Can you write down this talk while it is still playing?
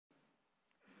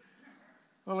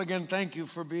Well, again, thank you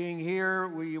for being here.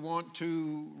 We want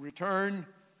to return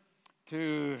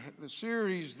to the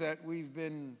series that we've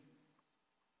been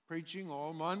preaching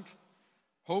all month,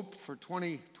 Hope for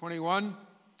 2021.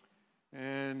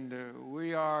 And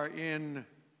we are in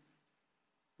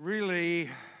really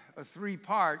a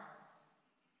three-part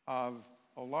of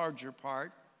a larger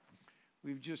part.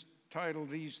 We've just titled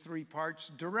these three parts,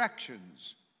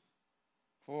 Directions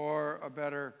for a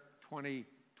Better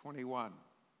 2021.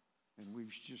 And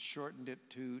we've just shortened it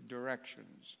to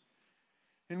Directions.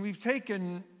 And we've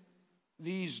taken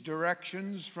these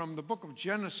directions from the book of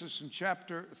Genesis in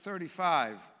chapter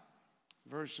 35,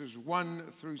 verses 1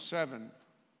 through 7.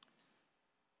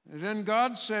 And then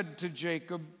God said to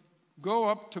Jacob, "Go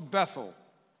up to Bethel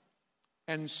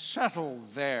and settle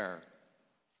there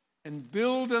and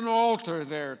build an altar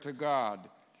there to God,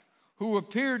 who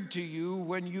appeared to you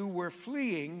when you were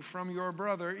fleeing from your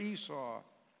brother Esau."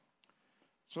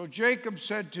 So Jacob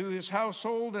said to his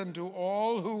household and to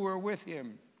all who were with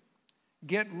him,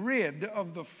 "Get rid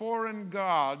of the foreign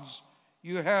gods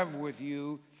you have with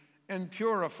you and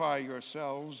purify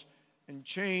yourselves and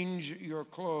change your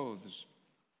clothes.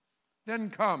 Then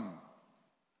come,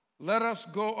 let us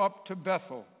go up to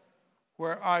Bethel,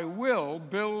 where I will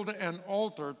build an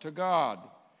altar to God,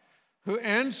 who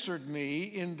answered me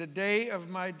in the day of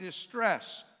my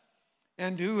distress,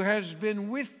 and who has been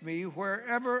with me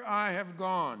wherever I have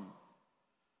gone."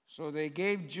 So they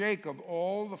gave Jacob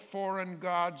all the foreign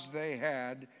gods they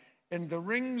had and the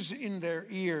rings in their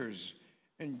ears,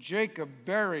 and Jacob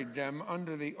buried them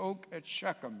under the oak at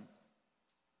Shechem.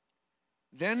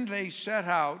 Then they set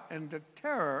out, and the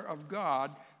terror of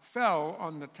God fell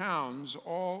on the towns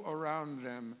all around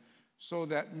them, so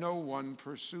that no one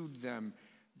pursued them.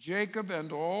 Jacob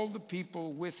and all the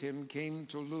people with him came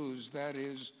to Luz, that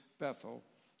is, Bethel,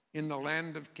 in the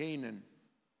land of Canaan.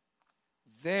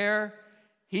 There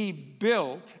he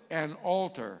built an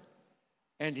altar,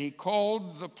 and he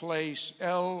called the place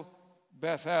El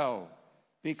Bethel,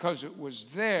 because it was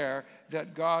there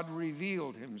that God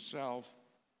revealed himself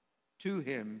to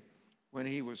him when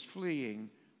he was fleeing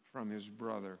from his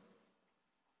brother.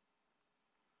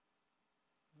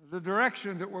 The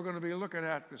direction that we're going to be looking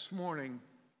at this morning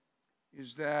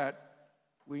is that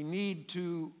we need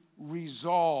to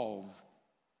resolve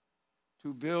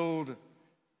to build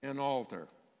an altar.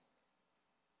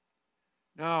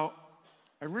 Now,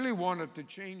 I really wanted to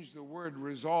change the word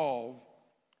resolve,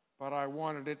 but I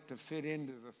wanted it to fit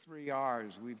into the 3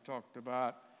 R's we've talked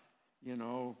about,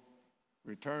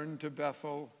 return to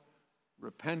Bethel,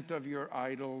 repent of your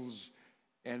idols,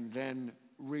 and then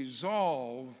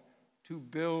resolve to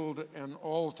build an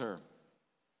altar.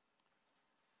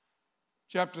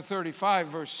 Chapter 35,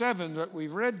 verse 7 that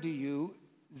we've read to you,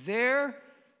 there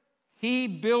he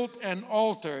built an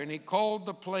altar, and he called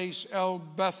the place El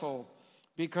Bethel,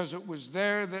 because it was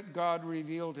there that God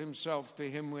revealed himself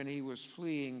to him when he was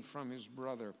fleeing from his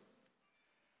brother.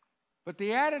 But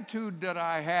the attitude that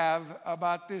I have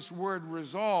about this word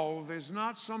resolve is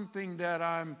not something that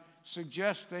I'm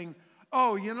suggesting,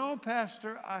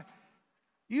 Pastor,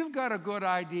 you've got a good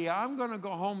idea. I'm going to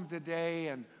go home today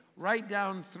and write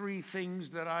down 3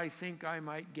 things that I think I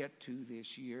might get to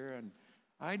this year. And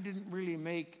I didn't really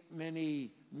make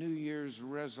many New Year's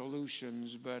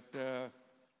resolutions, but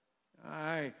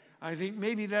I think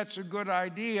maybe that's a good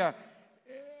idea.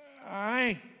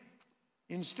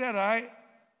 Instead, I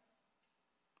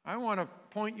want to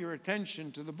point your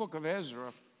attention to the book of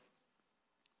Ezra.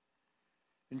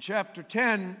 In chapter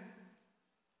 10,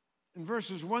 in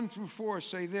verses 1 through 4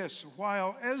 say this: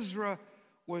 "While Ezra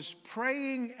was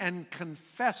praying and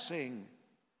confessing,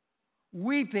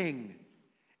 weeping,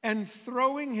 and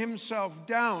throwing himself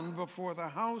down before the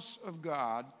house of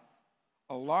God,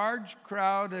 a large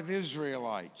crowd of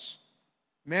Israelites,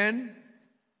 men,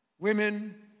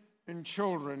 women, and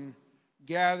children,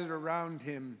 gathered around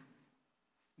him.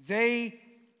 They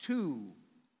too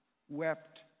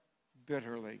wept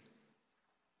bitterly.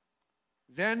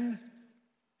 Then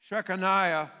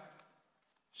Shechaniah,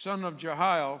 son of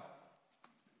Jehiel,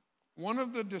 one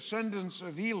of the descendants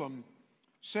of Elam,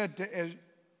 said to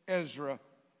Ezra,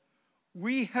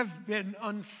 'We have been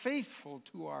unfaithful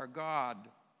to our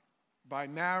God by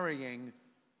marrying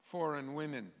foreign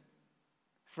women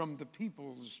from the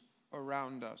peoples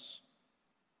around us.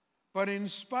 But in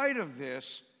spite of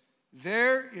this,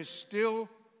 there is still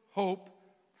hope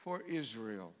for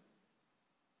Israel.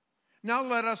 Now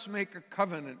let us make a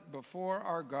covenant before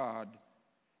our God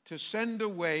to send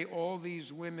away all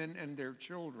these women and their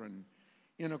children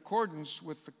in accordance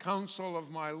with the counsel of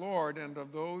my Lord and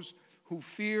of those who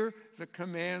fear the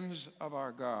commands of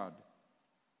our God.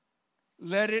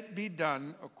 let it be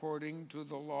done according to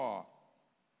the law.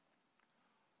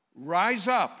 Rise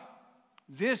up.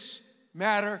 This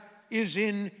matter is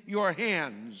in your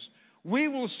hands. We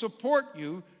will support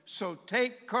you, so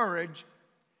take courage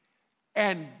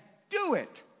and do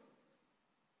it.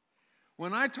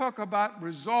 When I talk about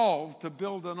resolve to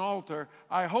build an altar,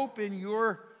 I hope in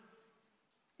your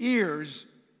ears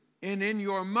and in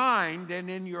your mind and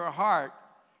in your heart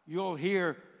you'll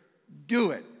hear,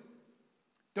 do it.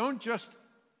 Don't just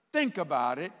think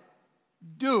about it,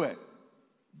 do it.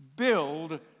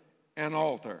 Build an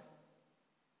altar.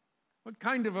 What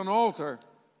kind of an altar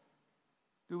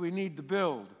do we need to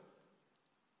build?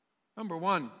 Number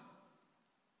one,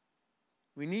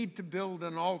 we need to build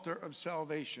an altar of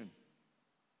salvation.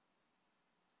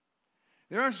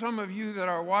 There are some of you that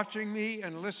are watching me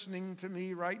and listening to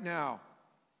me right now.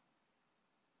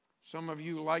 Some of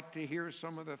you like to hear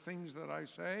some of the things that I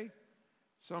say.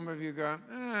 Some of you go,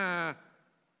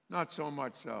 not so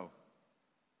much so.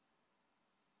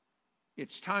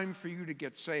 It's time for you to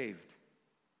get saved.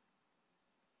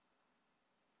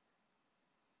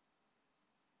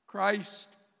 Christ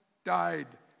died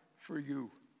for you.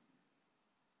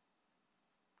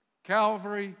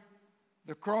 Calvary,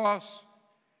 the cross,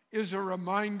 is a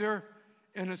reminder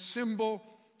and a symbol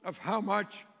of how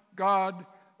much God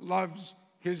loves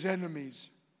his enemies.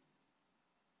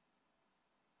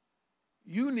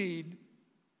 You need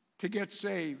to get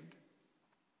saved.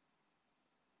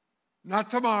 Not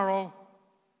tomorrow,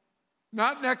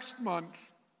 not next month,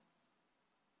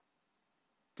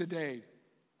 today.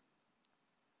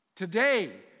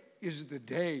 Today is the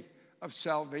day of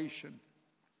salvation.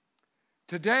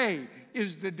 Today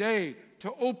is the day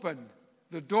to open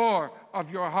the door of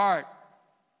your heart.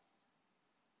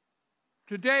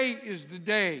 Today is the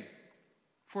day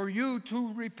for you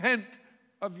to repent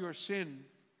of your sin.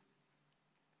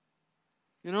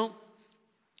 You know,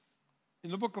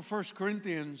 in the book of 1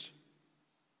 Corinthians,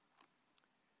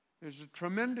 there's a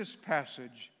tremendous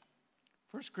passage.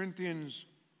 1 Corinthians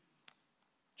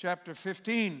chapter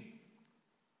 15,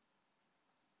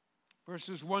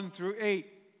 verses 1 through 8.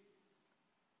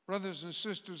 Brothers and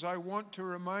sisters, I want to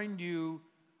remind you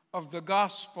of the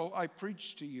gospel I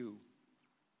preached to you,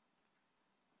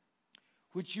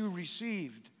 which you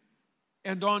received,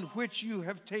 and on which you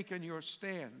have taken your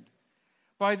stand.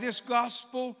 By this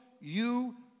gospel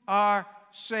you are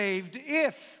saved,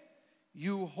 if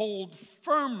you hold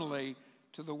firmly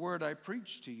to the word I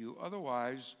preached to you.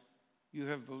 Otherwise, you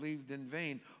have believed in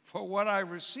vain. For what I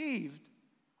received,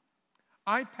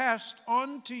 I passed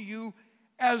on to you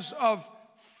as of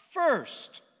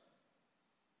first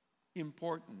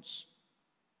importance.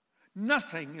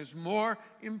 Nothing is more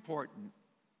important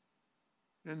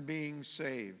than being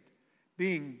saved,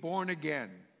 being born again,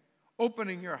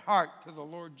 opening your heart to the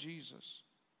Lord Jesus.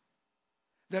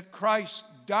 That Christ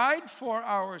died for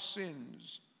our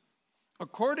sins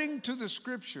according to the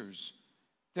Scriptures,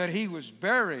 that he was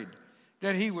buried,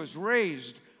 that he was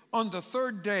raised on the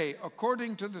third day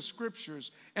according to the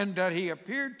Scriptures, and that he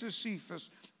appeared to Cephas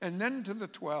and then to the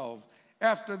 12.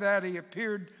 After that, he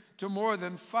appeared to more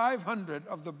than 500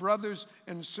 of the brothers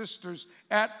and sisters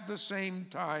at the same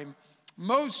time,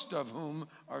 most of whom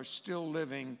are still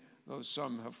living, though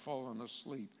some have fallen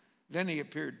asleep. Then he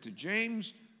appeared to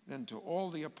James, then to all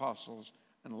the apostles,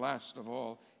 and last of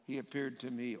all, he appeared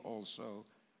to me also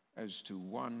as to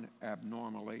one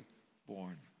abnormally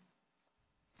born.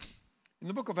 In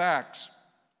the book of Acts,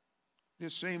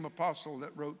 this same apostle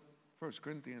that wrote 1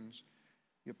 Corinthians,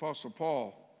 the Apostle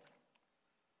Paul,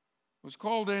 was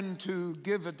called in to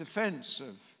give a defense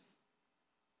of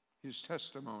his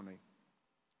testimony.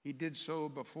 He did so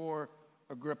before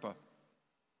Agrippa.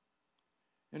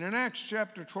 And in Acts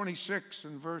chapter 26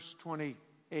 and verse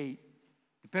 28,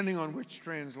 depending on which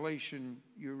translation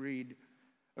you read,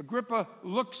 Agrippa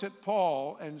looks at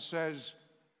Paul and says,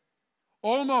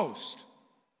 "Almost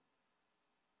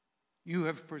you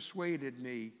have persuaded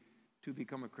me to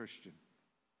become a Christian.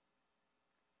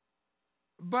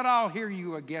 But I'll hear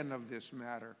you again of this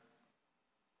matter."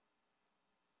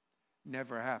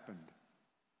 Never happened.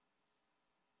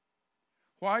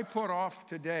 Why put off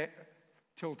today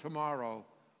till tomorrow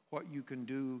what you can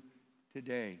do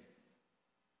today?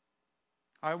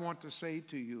 I want to say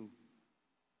to you,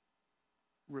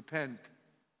 repent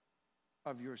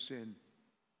of your sin.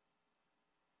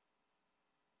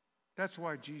 That's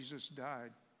why Jesus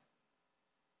died.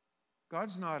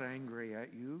 God's not angry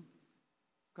at you.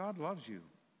 God loves you.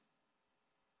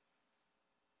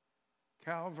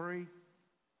 Calvary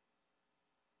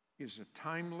is a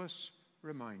timeless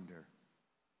reminder.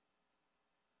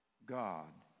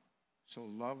 God so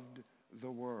loved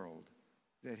the world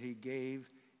that he gave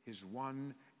his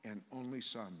one and only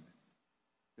Son,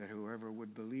 that whoever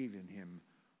would believe in him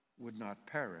would not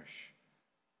perish,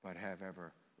 but have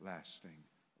everlasting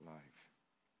life.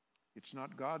 It's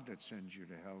not God that sends you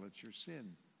to hell, it's your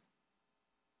sin.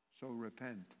 So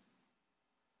repent.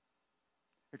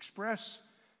 Express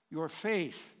your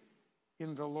faith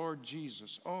in the Lord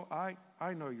Jesus. Oh,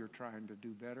 I know you're trying to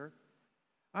do better.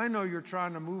 I know you're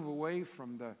trying to move away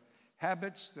from the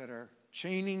habits that are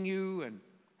chaining you and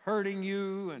hurting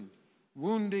you and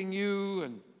wounding you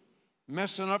and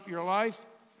messing up your life.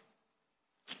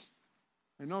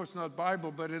 I know it's not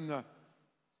Bible, but in the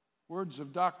words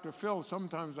of Dr. Phil,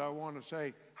 sometimes I want to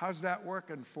say, how's that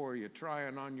working for you,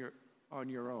 trying on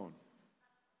your own?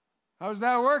 How's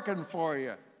that working for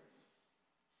you?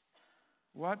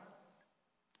 What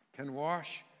can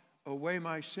wash away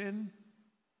my sin?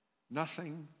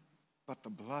 Nothing but the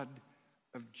blood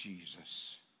of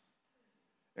Jesus.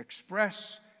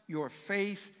 Express your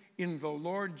faith in the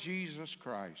Lord Jesus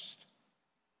Christ,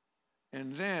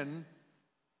 and then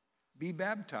be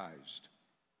baptized.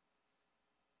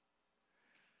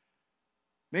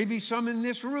 Maybe some in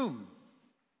this room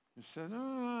said,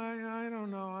 I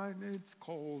don't know, it's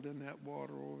cold in that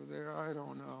water over there, I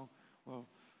don't know. Well,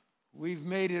 we've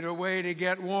made it a way to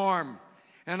get warm.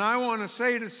 And I want to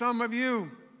say to some of you,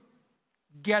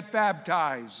 get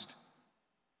baptized.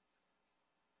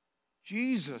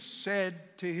 Jesus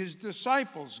said to his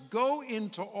disciples, go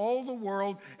into all the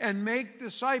world and make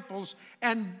disciples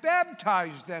and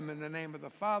baptize them in the name of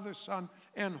the Father, Son,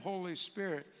 and Holy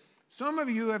Spirit. Some of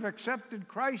you have accepted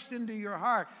Christ into your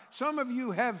heart. Some of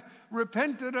you have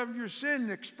repented of your sin,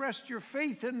 expressed your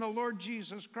faith in the Lord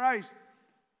Jesus Christ.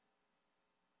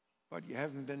 But you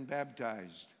haven't been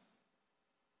baptized.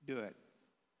 Do it.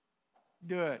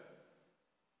 Do it.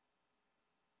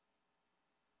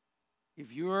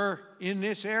 If you're in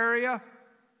this area,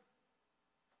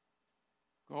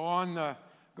 go on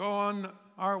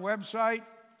our website,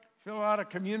 fill out a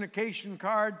communication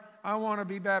card. I want to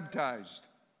be baptized.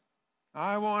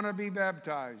 I want to be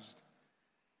baptized.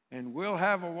 And we'll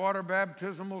have a water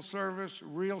baptismal service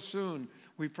real soon.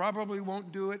 We probably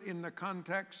won't do it in the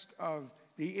context of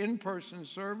the in-person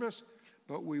service,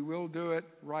 but we will do it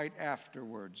right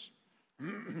afterwards.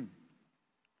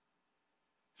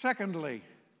 Secondly,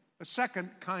 a second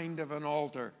kind of an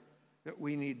altar that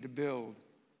we need to build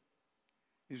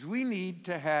is we need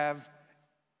to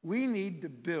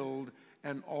build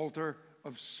an altar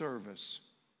of service.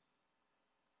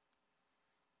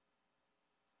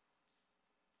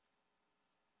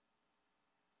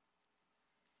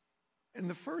 And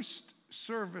the first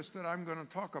service that I'm going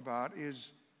to talk about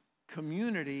is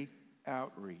community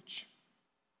outreach.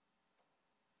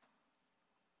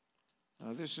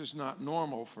 Now, this is not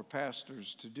normal for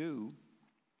pastors to do,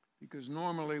 because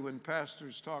normally when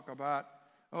pastors talk about,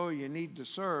 oh, you need to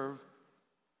serve,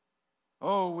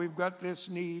 oh, we've got this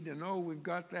need, and oh, we've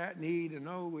got that need, and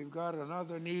oh, we've got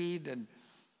another need, and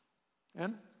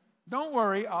don't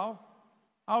worry, I'll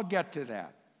get to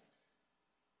that.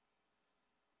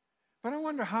 But I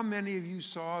wonder how many of you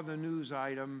saw the news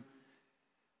item,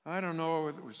 I don't know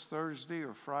if it was Thursday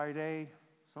or Friday,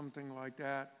 something like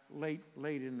that, late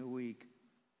in the week.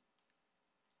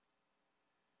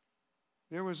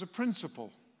 There was a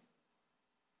principal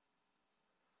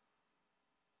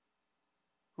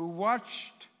who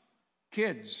watched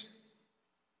kids,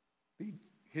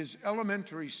 his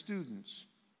elementary students,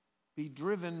 be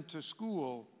driven to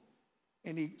school,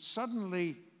 and he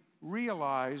suddenly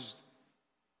realized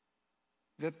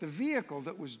that the vehicle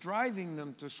that was driving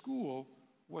them to school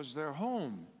was their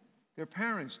home. Their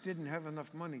parents didn't have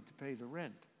enough money to pay the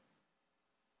rent.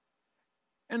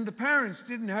 And the parents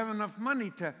didn't have enough money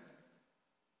to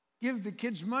give the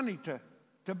kids money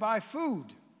to buy food.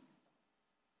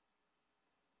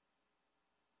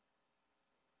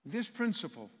 This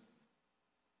principal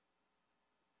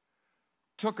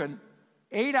took an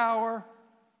 8-hour,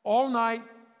 all-night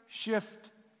shift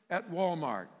at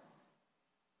Walmart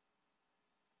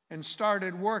and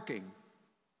started working.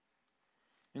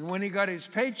 And when he got his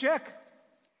paycheck,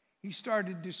 he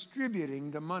started distributing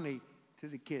the money to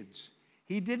the kids.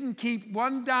 He didn't keep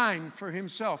one dime for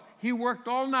himself. He worked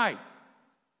all night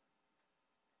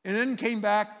and then came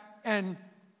back and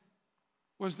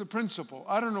was the principal.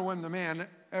 I don't know when the man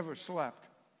ever slept.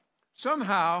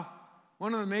 Somehow,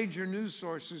 one of the major news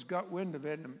sources got wind of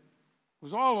it and it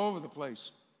was all over the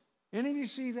place. Any of you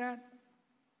see that?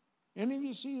 Any of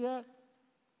you see that?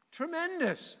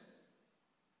 Tremendous.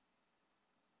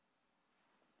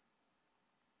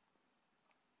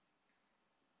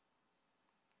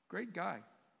 Great guy.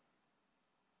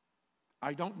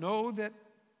 I don't know that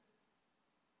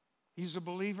he's a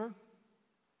believer.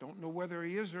 Don't know whether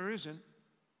he is or isn't.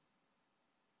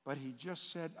 But he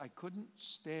just said, I couldn't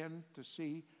stand to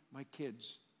see my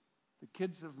kids, the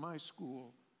kids of my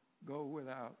school, go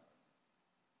without.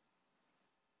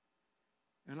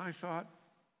 And I thought,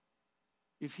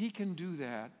 if he can do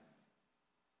that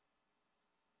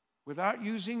without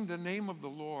using the name of the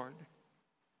Lord,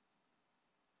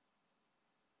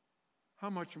 how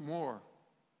much more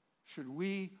should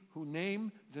we who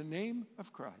name the name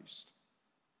of Christ,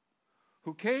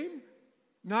 who came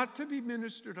not to be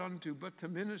ministered unto, but to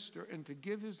minister and to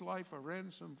give his life a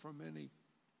ransom for many,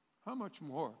 how much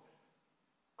more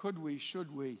could we,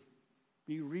 should we,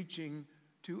 be reaching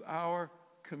to our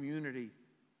community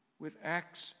with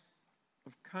acts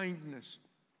of kindness,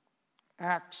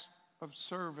 acts of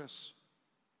service?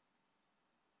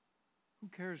 Who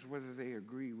cares whether they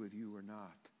agree with you or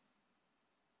not?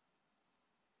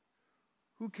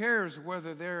 Who cares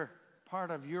whether they're part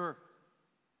of your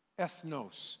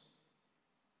ethnos?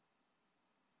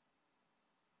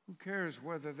 Who cares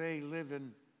whether they live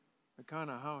in the kind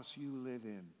of house you live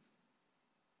in?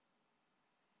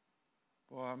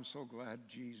 Boy, I'm so glad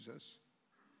Jesus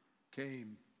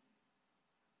came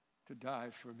to die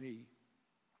for me.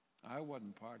 I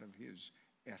wasn't part of his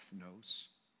ethnos.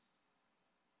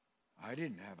 I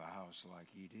didn't have a house like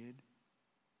he did.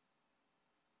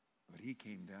 But he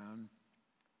came down,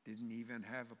 didn't even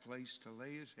have a place to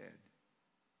lay his head,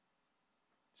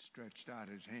 stretched out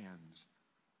his hands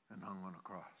and hung on a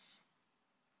cross.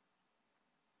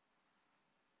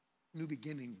 New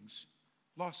beginnings.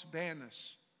 Los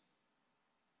Banos,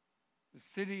 the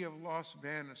city of Los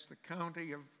Banos, the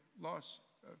county of Merced,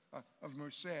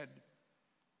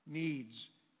 needs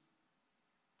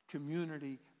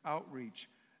community outreach.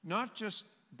 Not just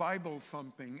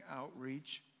Bible-thumping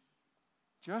outreach,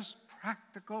 just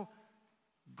practical,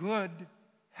 good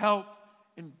help,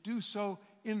 and do so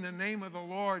in the name of the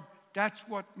Lord. That's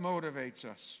what motivates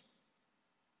us.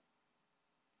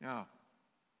 Now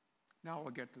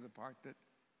we'll get to the part that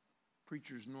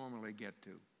preachers normally get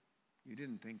to. You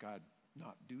didn't think I'd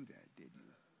not do that, did you?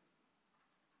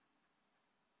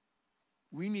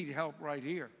 We need help right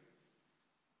here.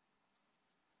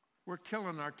 We're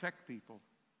killing our tech people.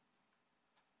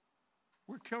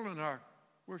 We're killing our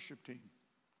worship team.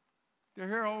 They're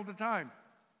here all the time.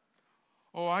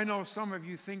 Oh, I know some of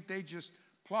you think they just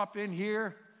plop in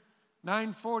here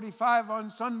 9:45 on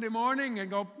Sunday morning and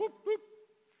go boop, boop,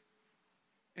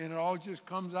 and it all just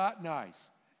comes out nice.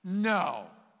 No.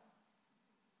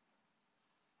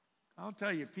 I'll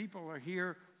tell you, people are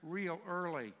here real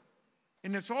early.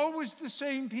 And it's always the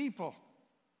same people.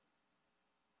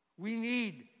 We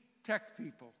need tech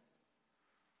people.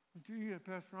 Gee,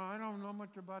 Pastor, I don't know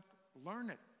much about it.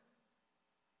 Learn it.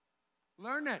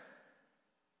 Learn it.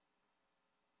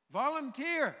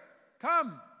 Volunteer.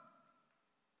 Come.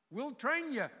 We'll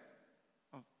train you.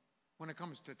 Oh, when it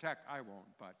comes to tech, I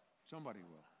won't, but somebody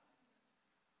will.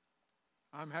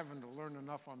 I'm having to learn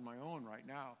enough on my own right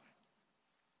now.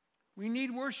 We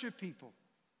need worship people.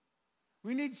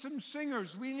 We need some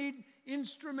singers. We need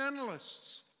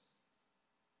instrumentalists.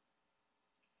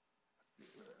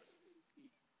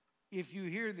 If you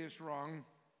hear this wrong,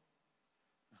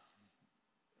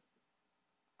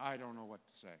 I don't know what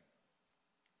to say.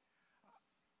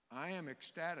 I am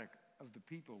ecstatic of the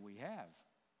people we have,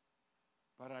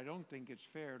 but I don't think it's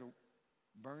fair to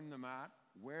burn them out,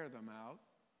 wear them out,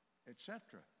 etc.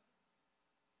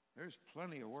 There's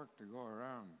plenty of work to go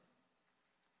around.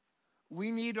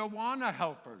 We need Awana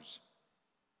helpers.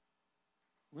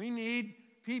 We need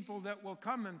people that will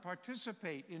come and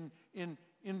participate in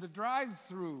the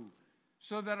drive-through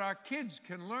so that our kids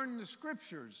can learn the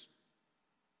scriptures.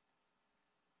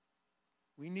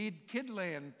 We need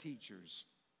Kidland teachers.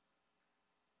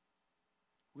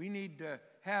 We need to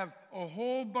have a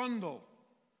whole bundle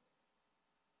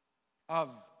of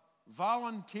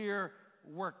volunteer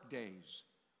work days.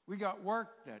 We got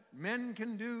work that men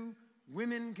can do,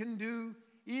 women can do,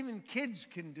 even kids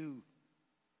can do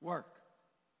work.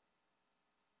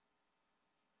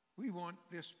 We want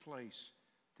this place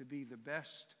to be the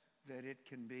best that it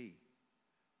can be.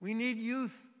 We need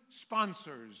youth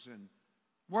sponsors and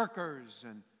workers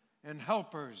and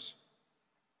helpers.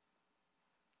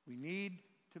 We need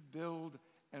to build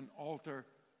an altar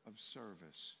of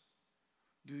service.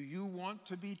 Do you want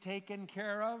to be taken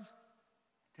care of?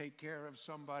 Take care of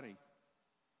somebody.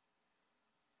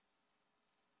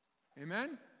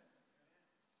 Amen?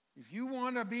 If you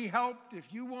want to be helped,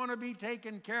 if you want to be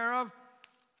taken care of,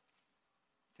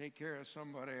 take care of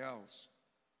somebody else.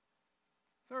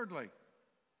 Thirdly,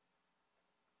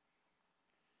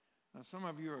 now some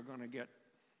of you are going to get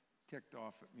ticked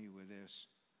off at me with this.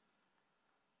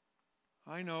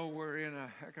 I know we're in an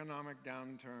economic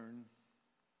downturn,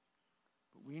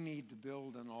 but we need to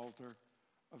build an altar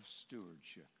of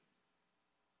stewardship.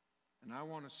 And I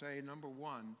want to say, number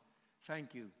one,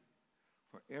 thank you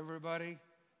for everybody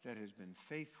that has been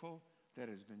faithful, that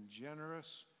has been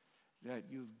generous, that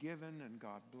you've given, and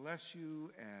God bless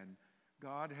you, and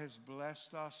God has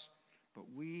blessed us, but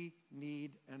we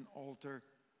need an altar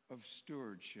of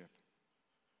stewardship.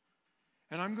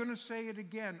 And I'm going to say it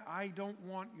again, I don't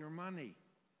want your money.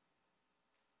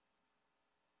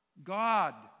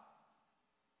 God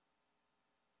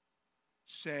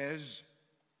says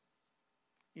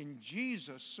in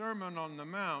Jesus' Sermon on the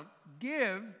Mount,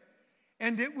 give,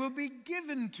 and it will be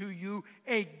given to you,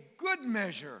 a good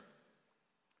measure,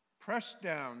 pressed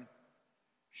down,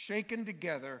 shaken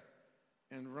together,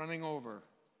 and running over,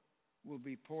 will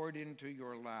be poured into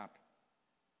your lap.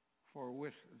 For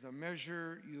with the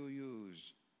measure you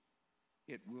use,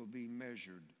 it will be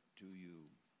measured to you.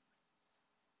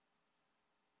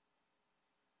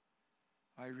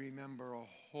 I remember a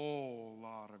whole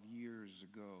lot of years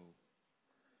ago,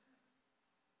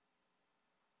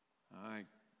 I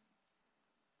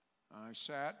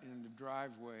sat in the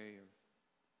driveway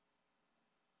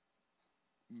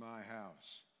of my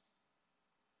house,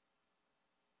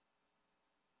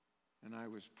 and I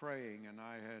was praying, and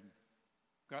I had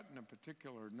gotten a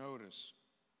particular notice,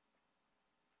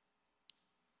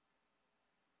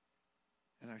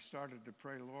 and I started to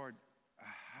pray, Lord,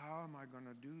 how am I going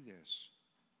to do this?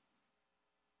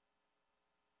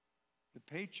 The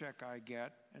paycheck I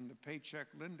get and the paycheck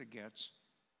Linda gets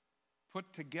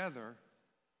put together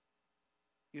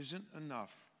isn't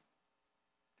enough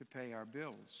to pay our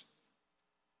bills.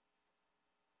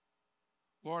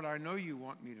 Lord, I know you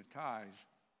want me to tithe.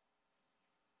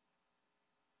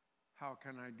 How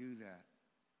can I do that?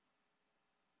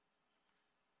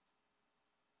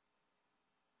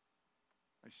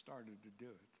 I started to do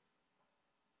it.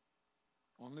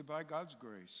 Only by God's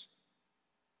grace,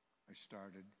 I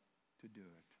started to do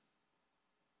it.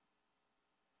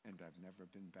 And I've never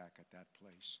been back at that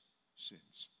place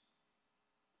since.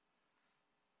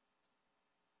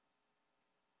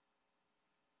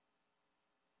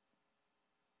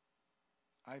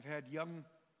 I've had young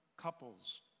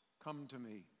couples come to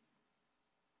me.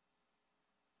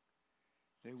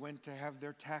 They went to have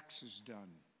their taxes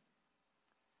done.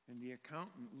 And the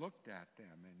accountant looked at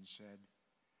them and said,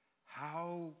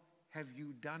 how have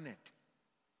you done it?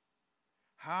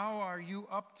 How are you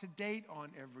up to date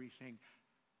on everything?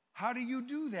 How do you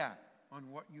do that on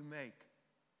what you make?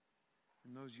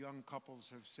 And those young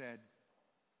couples have said,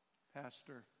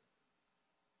 Pastor,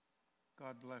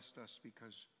 God blessed us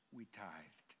because we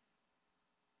tithed.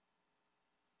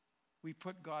 We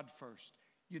put God first.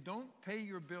 You don't pay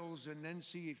your bills and then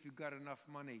see if you've got enough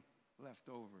money left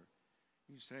over.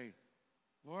 You say,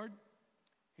 Lord,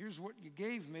 here's what you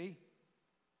gave me.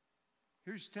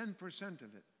 Here's 10%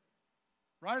 of it.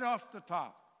 Right off the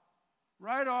top.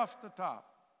 Right off the top.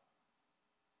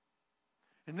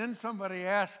 And then somebody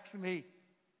asks me,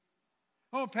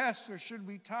 oh, Pastor, should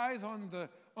we tithe on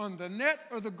the net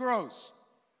or the gross?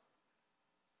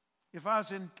 If I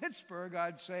was in Pittsburgh,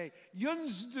 I'd say,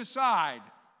 yuns decide.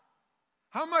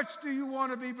 How much do you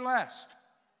want to be blessed?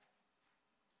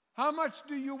 How much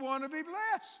do you want to be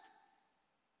blessed?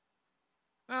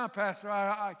 Now, Pastor,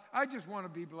 I just want to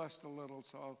be blessed a little,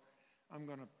 so I'm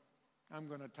going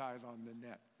to tithe on the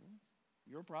net.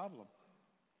 Your problem.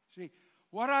 See,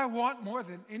 what I want more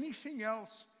than anything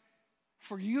else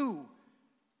for you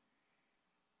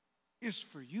is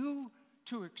for you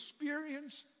to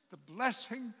experience the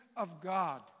blessing of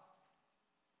God.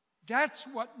 That's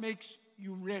what makes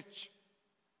you rich.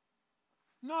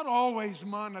 Not always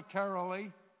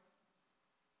monetarily.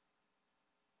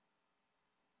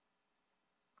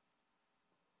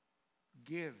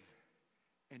 Give,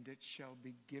 and it shall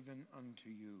be given unto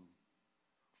you.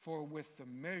 For with the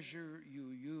measure you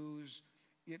use,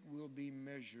 it will be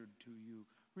measured to you.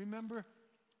 Remember,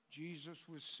 Jesus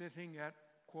was sitting at,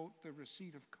 quote, the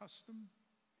receipt of custom.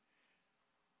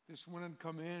 This one would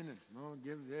come in and, oh,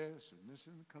 give this, and this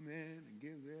one would come in and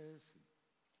give this.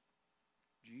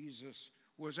 Jesus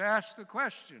was asked the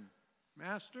question,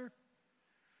 Master,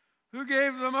 who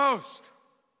gave the most?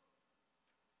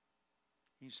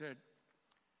 He said,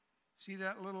 see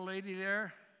that little lady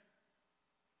there?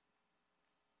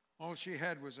 All she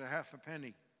had was a half a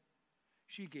penny.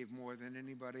 She gave more than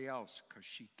anybody else because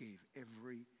she gave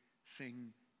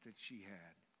everything that she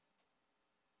had.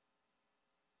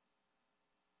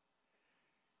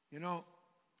 You know,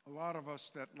 a lot of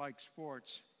us that like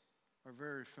sports are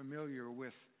very familiar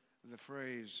with the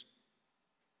phrase,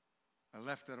 I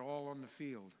left it all on the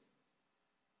field.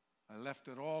 I left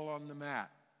it all on the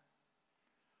mat.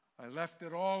 I left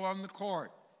it all on the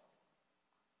court.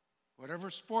 Whatever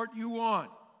sport you want.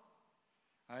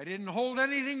 I didn't hold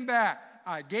anything back.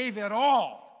 I gave it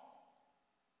all.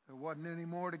 There wasn't any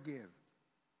more to give.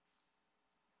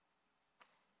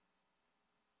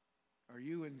 Are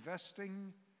you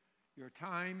investing your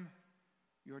time,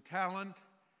 your talent,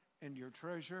 and your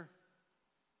treasure?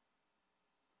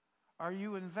 Are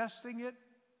you investing it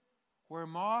where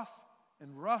moth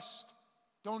and rust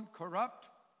don't corrupt,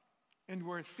 and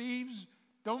where thieves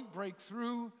don't break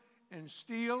through and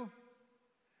steal,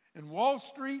 and Wall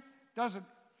Street doesn't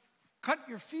cut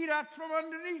your feet out from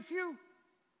underneath you?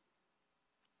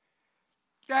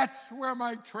 That's where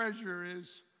my treasure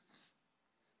is.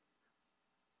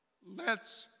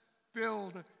 Let's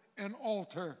build an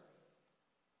altar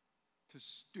to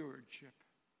stewardship.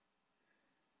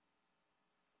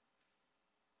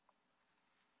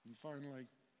 And finally,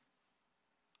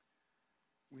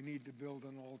 we need to build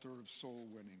an altar of soul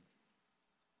winning.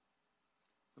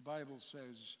 The Bible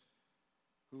says,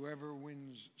 whoever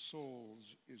wins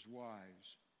souls is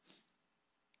wise.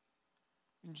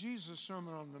 In Jesus'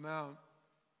 Sermon on the Mount,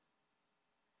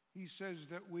 he says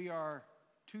that we are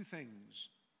two things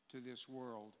to this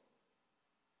world.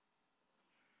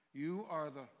 You are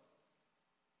the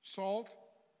salt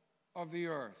of the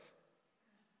earth.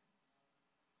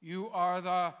 You are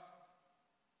the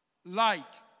light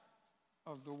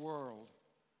of the world.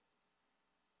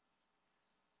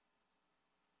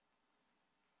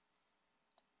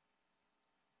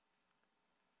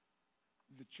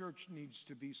 The church needs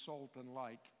to be salt and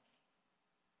light.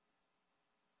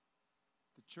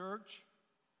 The church,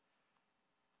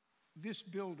 this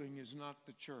building is not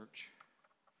the church.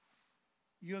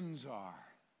 Yuns are.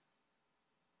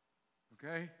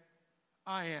 Okay?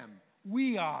 I am.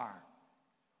 We are.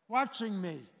 Watching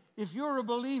me. If you're a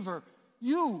believer,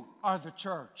 you are the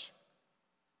church.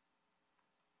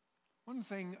 One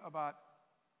thing about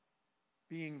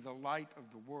being the light of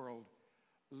the world,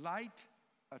 light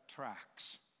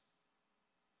attracts.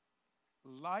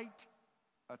 Light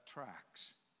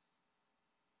attracts.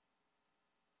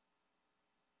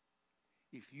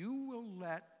 If you will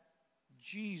let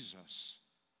Jesus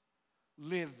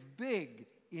live big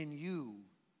in you,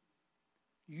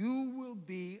 you will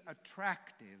be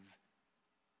attractive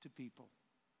to people.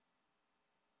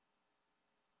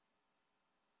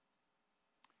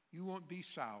 You won't be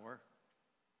sour.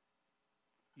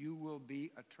 You will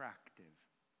be attractive.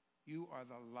 You are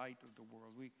the light of the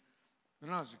world.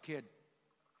 When I was a kid,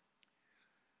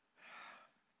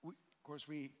 of course,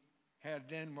 we had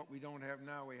then what we don't have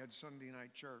now. We had Sunday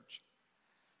night church.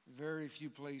 Very few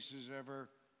places ever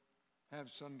have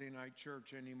Sunday night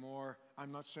church anymore.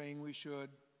 I'm not saying we should.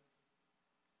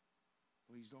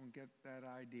 Please don't get that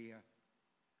idea.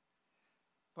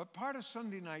 But part of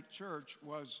Sunday night church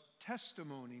was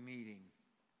testimony meeting.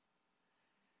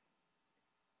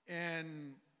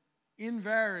 And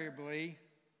invariably,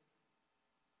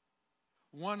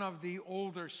 one of the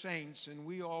older saints, and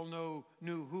we all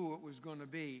knew who it was going to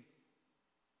be,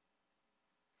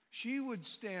 she would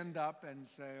stand up and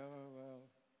say,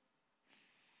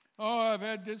 oh, I've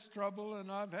had this trouble,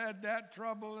 and I've had that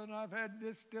trouble, and I've had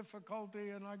this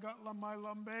difficulty, and I got my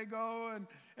lumbago,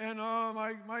 and oh,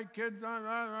 my kids,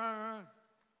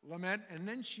 lament. And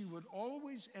then she would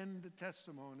always end the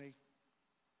testimony.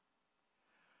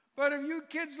 But if you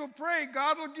kids will pray,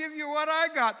 God will give you what I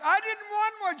got. I didn't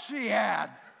want what she had.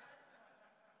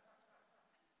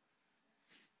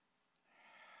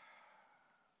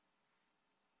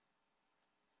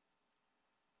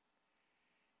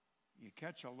 You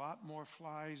catch a lot more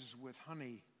flies with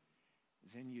honey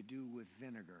than you do with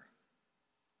vinegar.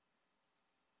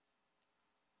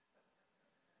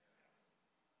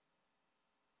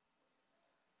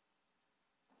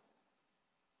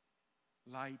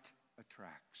 Light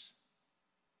attracts.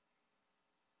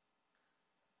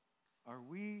 Are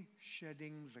we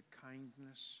shedding the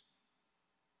kindness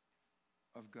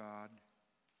of God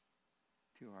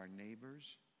to our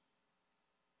neighbors,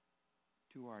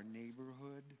 to our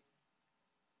neighborhood,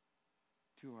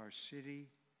 to our city,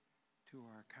 to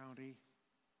our county?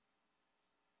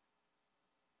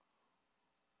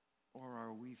 Or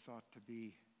are we thought to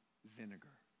be vinegar?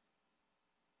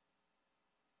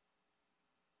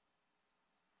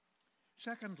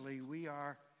 Secondly, we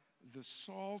are the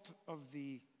salt of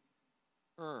the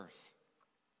earth.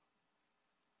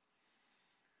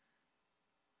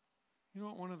 You know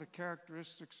what one of the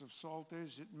characteristics of salt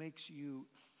is? It makes you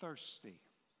thirsty.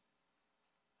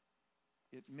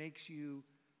 It makes you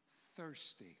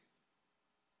thirsty.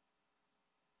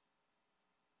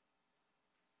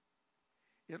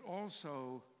 It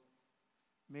also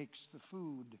makes the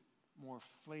food more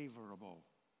flavorable.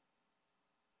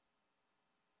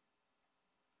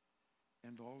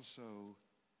 And also,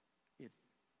 it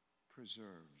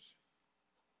preserves.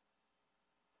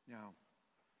 Now,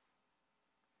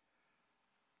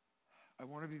 I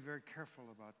want to be very careful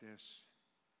about this,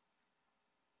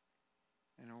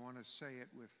 and I want to say it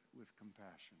with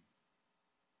compassion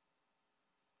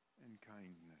and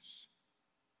kindness.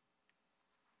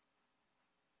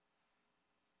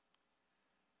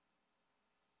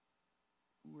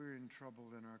 We're in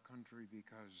trouble in our country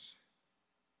because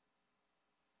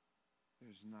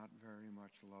there's not very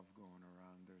much love going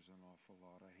around. There's an awful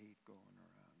lot of hate going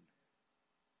around.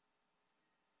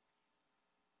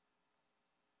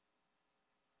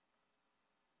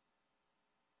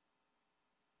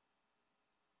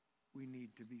 We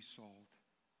need to be salt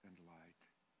and light.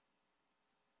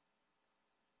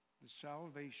 The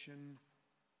salvation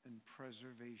and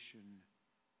preservation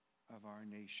of our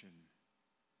nation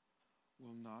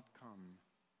will not come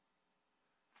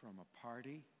from a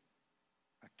party,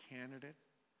 a candidate,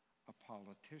 a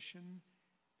politician,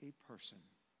 a person.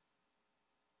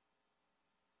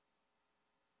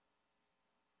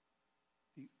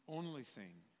 The only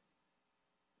thing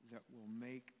that will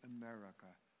make America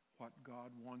what God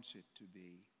wants it to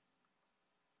be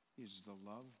is the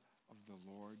love of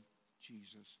the Lord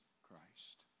Jesus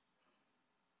Christ.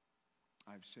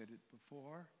 I've said it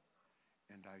before,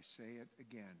 and I say it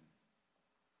again.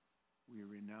 We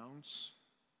renounce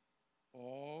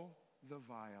all the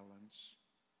violence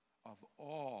of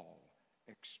all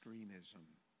extremism,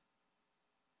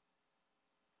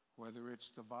 whether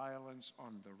it's the violence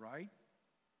on the right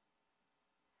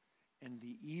and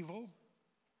the evil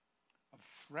of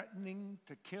threatening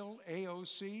to kill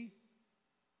AOC,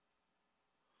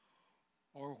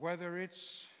 or whether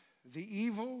it's the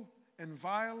evil and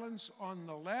violence on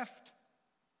the left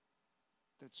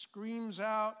that screams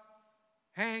out,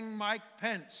 "Hang Mike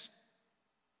Pence."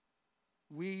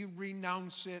 We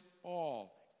renounce it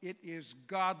all. It is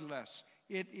godless.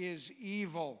 It is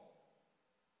evil.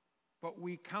 But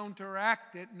we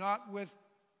counteract it not with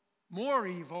more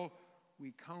evil.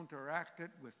 We counteract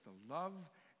it with the love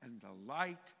and the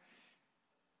light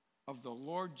of the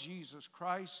Lord Jesus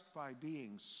Christ by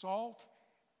being salt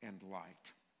and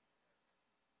light.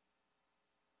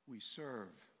 We serve.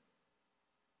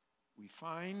 We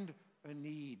find a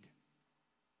need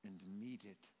and meet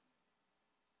it.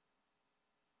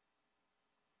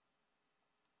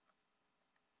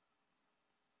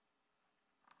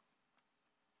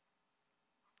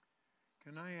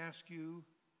 Can I ask you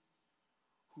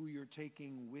who you're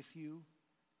taking with you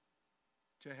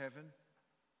to heaven?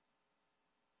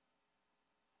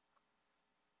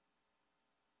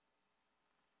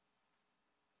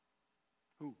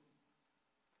 Who?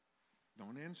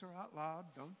 Don't answer out loud.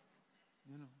 Don't,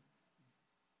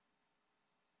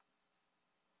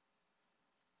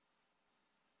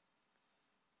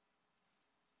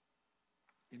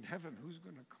 In heaven, who's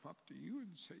going to come up to you and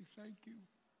say thank you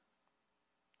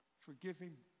for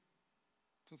giving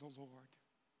to the Lord?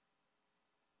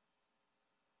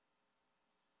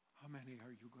 How many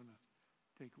are you going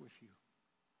to take with you?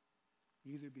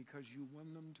 Either because you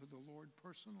won them to the Lord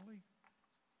personally,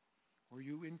 or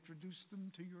you introduced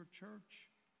them to your church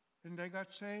and they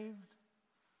got saved,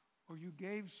 or you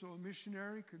gave so a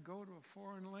missionary could go to a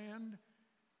foreign land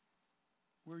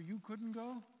where you couldn't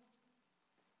go.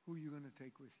 Who are you going to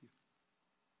take with you?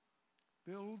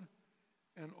 Build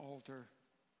an altar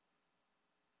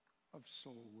of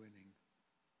soul winning.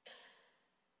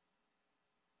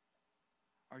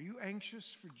 Are you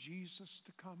anxious for Jesus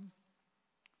to come?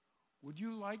 Would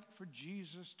you like for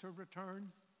Jesus to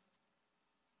return?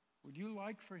 Would you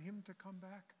like for him to come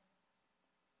back?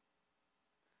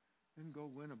 Then go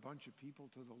win a bunch of people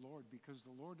to the Lord, because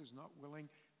the Lord is not willing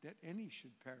that any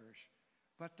should perish,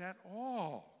 but that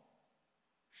all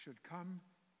should come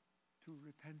to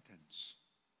repentance.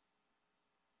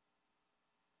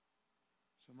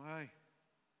 So my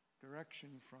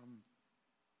direction from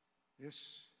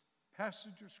this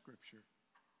passage of Scripture: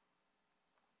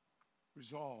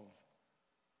 resolve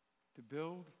to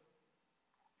build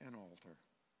an altar.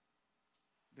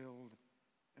 Build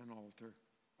an altar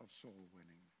of soul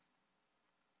winning.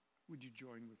 Would you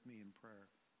join with me in prayer?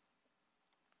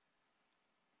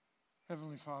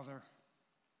 Heavenly Father,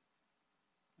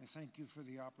 I thank you for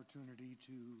the opportunity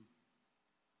to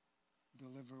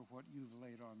deliver what you've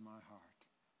laid on my heart.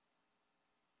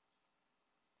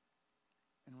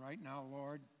 And right now,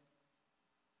 Lord,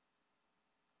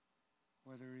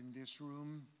 whether in this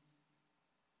room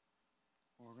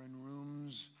or in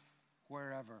rooms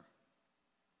wherever,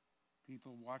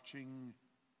 people watching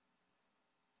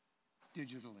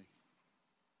digitally.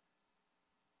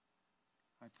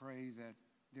 I pray that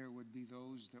there would be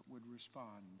those that would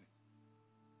respond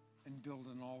and build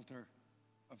an altar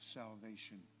of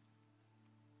salvation.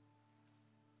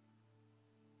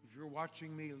 If you're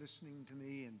watching me, listening to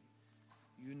me, and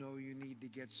you know you need to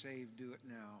get saved, do it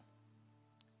now.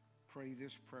 Pray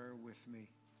this prayer with me.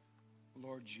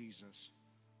 Lord Jesus,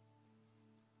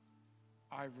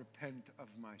 I repent of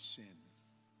my sin.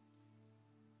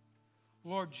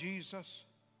 Lord Jesus,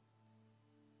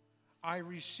 I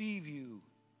receive you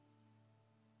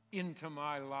into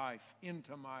my life,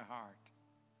 into my heart.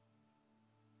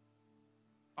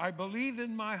 I believe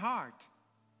in my heart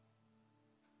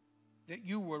that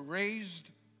you were raised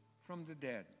from the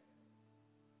dead.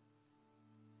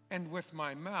 And with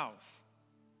my mouth,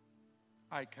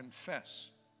 I confess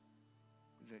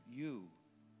that you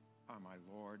are my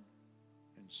Lord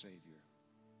and Savior.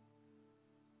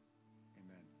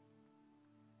 Amen.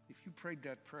 If you prayed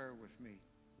that prayer with me,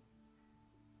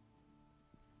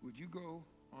 would you go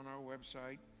on our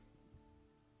website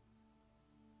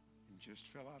and just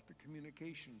fill out the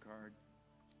communication card?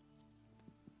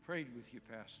 Prayed with you,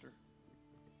 Pastor,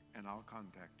 and I'll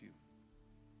contact you.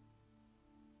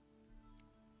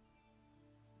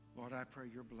 Lord, I pray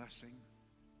your blessing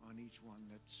on each one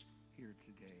that's here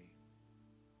today.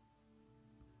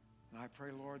 And I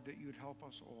pray, Lord, that you'd help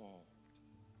us all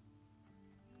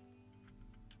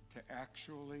to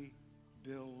actually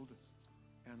build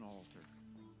an altar.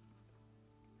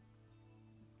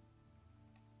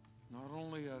 Not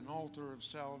only an altar of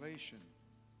salvation,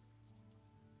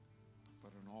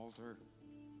 but an altar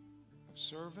of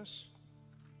service,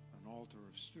 an altar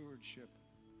of stewardship,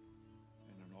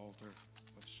 and an altar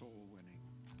of soul winning.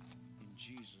 In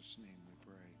Jesus' name.